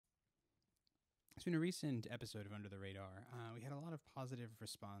So in a recent episode of Under the Radar, we had a lot of positive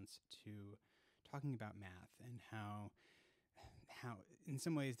response to talking about math and how in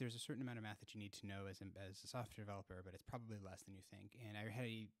some ways there's a certain amount of math that you need to know as a software developer, but it's probably less than you think. And I had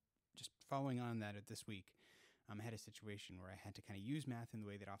just following on that this week, I had a situation where I had to kind of use math in the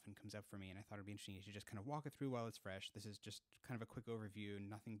way that often comes up for me, and I thought it'd be interesting to just kind of walk it through while it's fresh. This is just kind of a quick overview,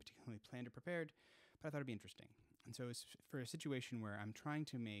 nothing particularly planned or prepared, but I thought it'd be interesting. And so it's for a situation where I'm trying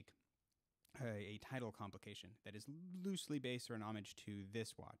to make a Tidal complication that is loosely based or an homage to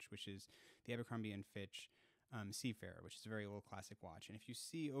this watch, which is the Abercrombie & Fitch Seafarer, which is a very old classic watch. And if you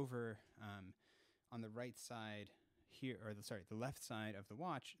see over on the right side here, or the left side of the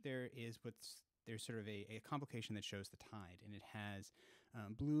watch, there's sort of a complication that shows the tide, and it has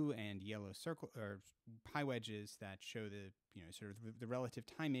blue and yellow circle or high wedges that show the sort of the relative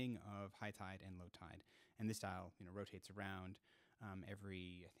timing of high tide and low tide. And this dial rotates around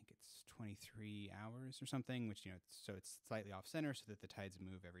every, I think it's 23 hours or something, which so it's slightly off center so that the tides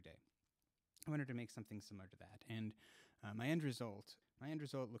move every day. I wanted to make something similar to that, and my end result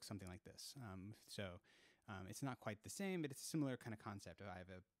looks something like this. It's not quite the same, but it's a similar kind of concept. I have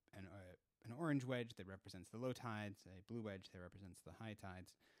an orange wedge that represents the low tides, a blue wedge that represents the high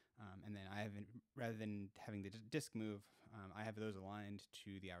tides, and then rather than having the disk move, I have those aligned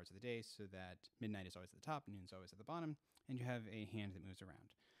to the hours of the day so that midnight is always at the top, noon's always at the bottom, and you have a hand that moves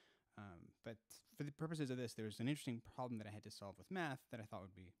around. But for the purposes of this, there was an interesting problem that I had to solve with math that I thought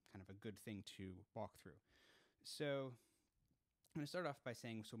would be kind of a good thing to walk through. So I'm going to start off by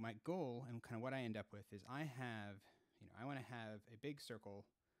saying, so my goal and kind of what I end up with is I want to have a big circle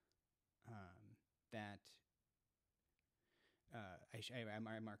that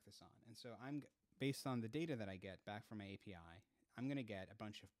I mark this on. And so based on the data that I get back from my API, I'm going to get a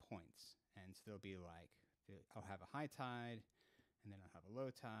bunch of points. And so there'll be I'll have a high tide, and then I'll have a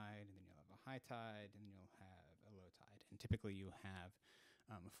low tide, and then you'll have a high tide, and then you'll have a low tide. And typically you have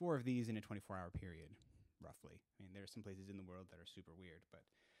 4 of these in a 24-hour period, roughly. I mean, there are some places in the world that are super weird, but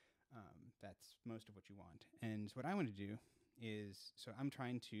that's most of what you want. And what I want to do is, so I'm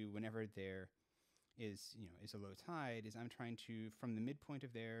trying to, whenever there is a low tide, I'm trying to, from the midpoint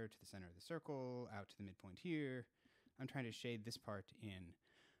of there to the center of the circle, out to the midpoint here, I'm trying to shade this part in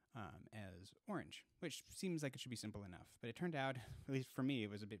as orange, which seems like it should be simple enough. But it turned out, at least for me, it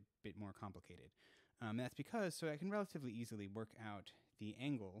was a bit more complicated. That's because, so I can relatively easily work out the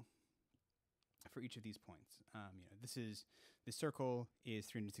angle for each of these points. The circle is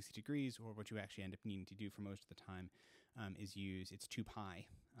 360 degrees, or what you actually end up needing to do for most of the time is it's 2 pi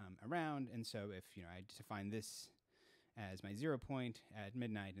around. And so if I define this as my 0 point at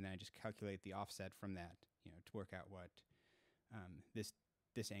midnight, and then I just calculate the offset from that, to work out what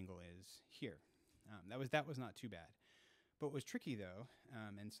this angle is here. That was not too bad. But what was tricky though,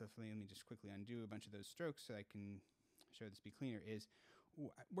 and so let me just quickly undo a bunch of those strokes so I can show this be cleaner, is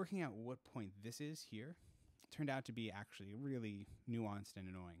working out what point this is here turned out to be actually really nuanced and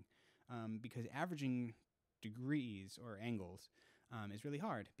annoying, because averaging degrees or angles is really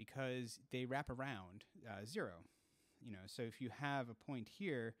hard because they wrap around 0. So if you have a point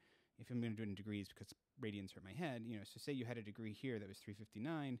here, if I'm going to do it in degrees because radians hurt my head, so say you had a degree here that was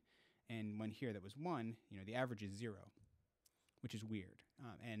 359 and one here that was 1, the average is 0, which is weird.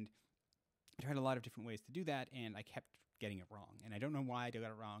 And I tried a lot of different ways to do that, and I kept getting it wrong. And I don't know why I got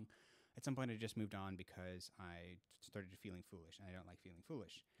it wrong. At some point, I just moved on because I started feeling foolish, and I don't like feeling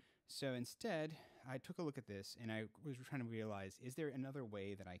foolish. So instead, I took a look at this, and I was trying to realize, is there another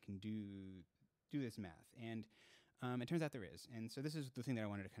way that I can do this math? And it turns out there is. And so this is the thing that I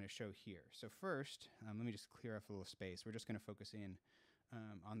wanted to kind of show here. So first, let me just clear off a little space. We're just going to focus in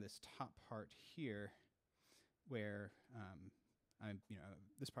on this top part here where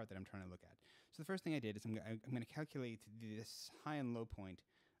this part that I'm trying to look at. So the first thing I did is I'm going to calculate this high and low point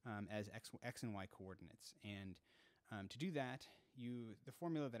as x and y coordinates. And to do that, the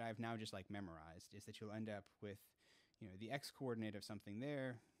formula that I've now just memorized is that you'll end up with, the x coordinate of something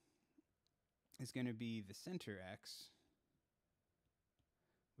there is going to be the center x,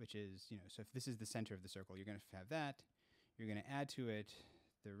 which is, so if this is the center of the circle, you're going to have that. You're going to add to it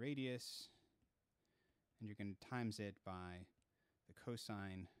the radius, and you're going to times it by the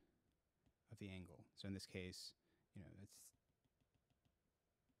cosine of the angle. So in this case, it's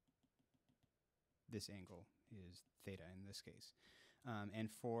this angle is theta in this case.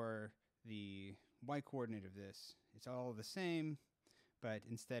 And for the y-coordinate of this, it's all the same, but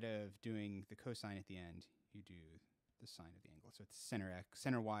instead of doing the cosine at the end, you do the sine of the angle. So it's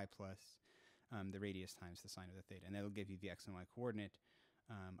center y plus the radius times the sine of the theta, and that'll give you the x and y coordinate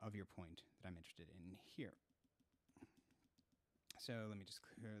of your point that I'm interested in here. So let me just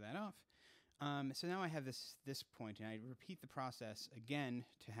clear that off. So now I have this point, and I repeat the process again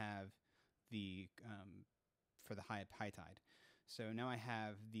to have the for the high tide. So now I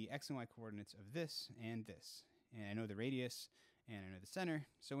have the x and y coordinates of this, and I know the radius, and I know the center.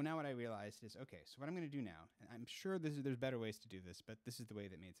 So now what I realized is, okay, so what I'm going to do now, and I'm sure there's better ways to do this, but this is the way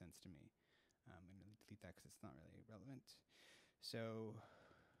that made sense to me. I'm going to delete that because it's not really relevant. So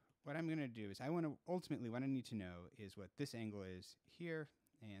what I'm going to do is ultimately what I need to know is what this angle is here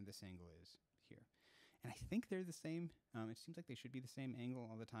and this angle is here. And I think they're the same. It seems like they should be the same angle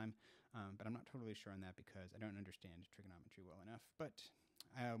all the time, but I'm not totally sure on that because I don't understand trigonometry well enough. But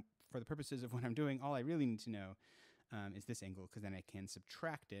for the purposes of what I'm doing, all I really need to know is this angle, because then I can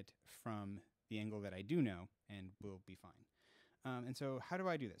subtract it from the angle that I do know, and we'll be fine. And so how do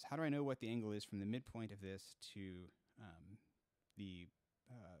I do this? How do I know what the angle is from the midpoint of this to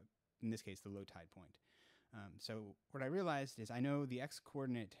in this case, the low tide point? So what I realized is I know the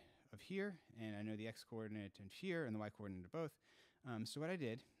x-coordinate of here, and I know the x-coordinate of here, and the y-coordinate of both. So what I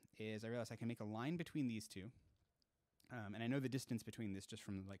did is I realized I can make a line between these two, and I know the distance between this just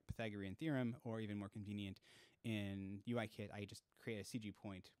from like Pythagorean theorem, or even more convenient in UIKit, I just create a CG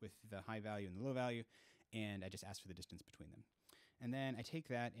point with the high value and the low value, and I just ask for the distance between them. And then I take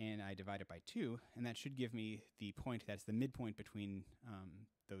that and I divide it by 2, and that should give me the point that's the midpoint between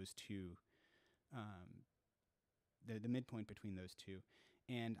those two, the midpoint between those two.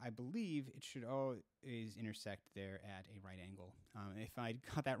 And I believe it should always intersect there at a right angle. If I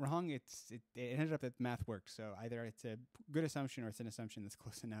got that wrong, it ended up that math worked. So either it's a good assumption or it's an assumption that's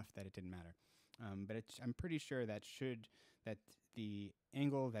close enough that it didn't matter. But I'm pretty sure that the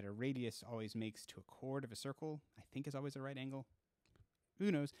angle that a radius always makes to a chord of a circle, I think, is always a right angle.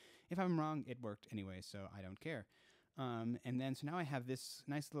 Who knows? If I'm wrong, it worked anyway, so I don't care. And then, so now I have this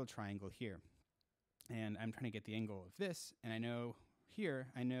nice little triangle here. And I'm trying to get the angle of this, and I know here,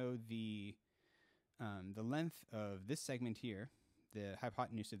 I know the length of this segment here, the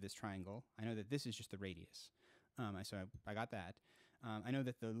hypotenuse of this triangle. I know that this is just the radius. So I got that. I know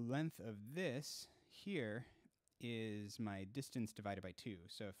that the length of this here is my distance divided by 2.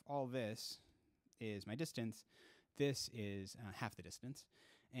 So if all this is my distance, this is half the distance.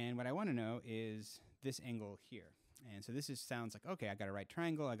 And what I want to know is this angle here. And so sounds like, okay, I got a right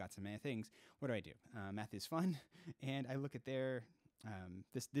triangle, I got some things. What do? Math is fun. And I look at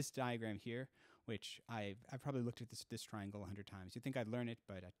this diagram here, which I've probably looked at this triangle 100 times. You'd think I'd learn it,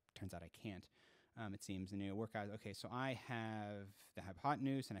 but it turns out I can't. It seems, and work out, okay, so I have the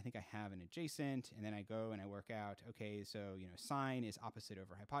hypotenuse, and I think I have an adjacent, and then I go and I work out, okay, so, sine is opposite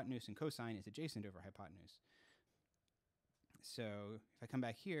over hypotenuse, and cosine is adjacent over hypotenuse. So if I come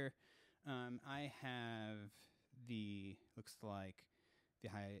back here, I have looks like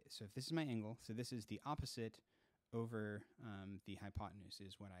so if this is my angle, so this is the opposite over the hypotenuse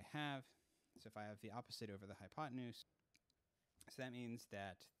is what I have. So if I have the opposite over the hypotenuse, so that means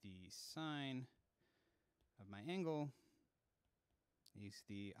that the sine of my angle is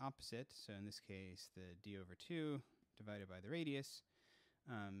the opposite. So in this case, the d over 2 divided by the radius,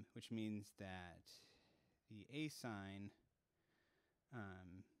 which means that the a sine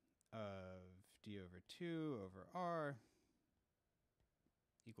of d over 2 over r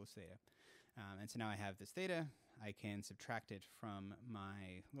equals theta. And so now I have this theta. I can subtract it from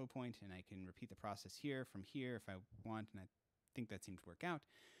my low point, and I can repeat the process here from here if I want, and I think that seemed to work out.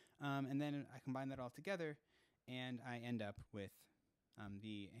 And then I combine that all together, and I end up with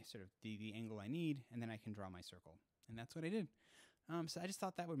the angle I need, and then I can draw my circle. And that's what I did. So I just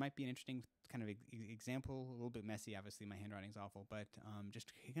thought that might be an interesting kind of example, a little bit messy. Obviously, my handwriting's awful, but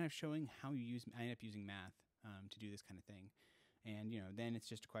just kind of showing how I end up using math to do this kind of thing. And, then it's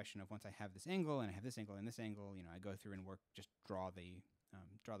just a question of once I have this angle and I have this angle and this angle, I go through and just draw the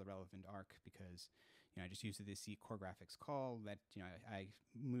relevant arc, because, I just use this core graphics call that, I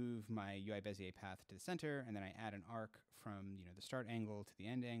move my UI Bezier path to the center, and then I add an arc from, the start angle to the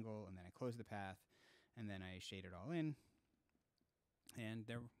end angle, and then I close the path, and then I shade it all in. And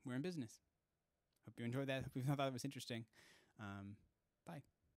we're in business. Hope you enjoyed that. Hope you thought it was interesting. Bye.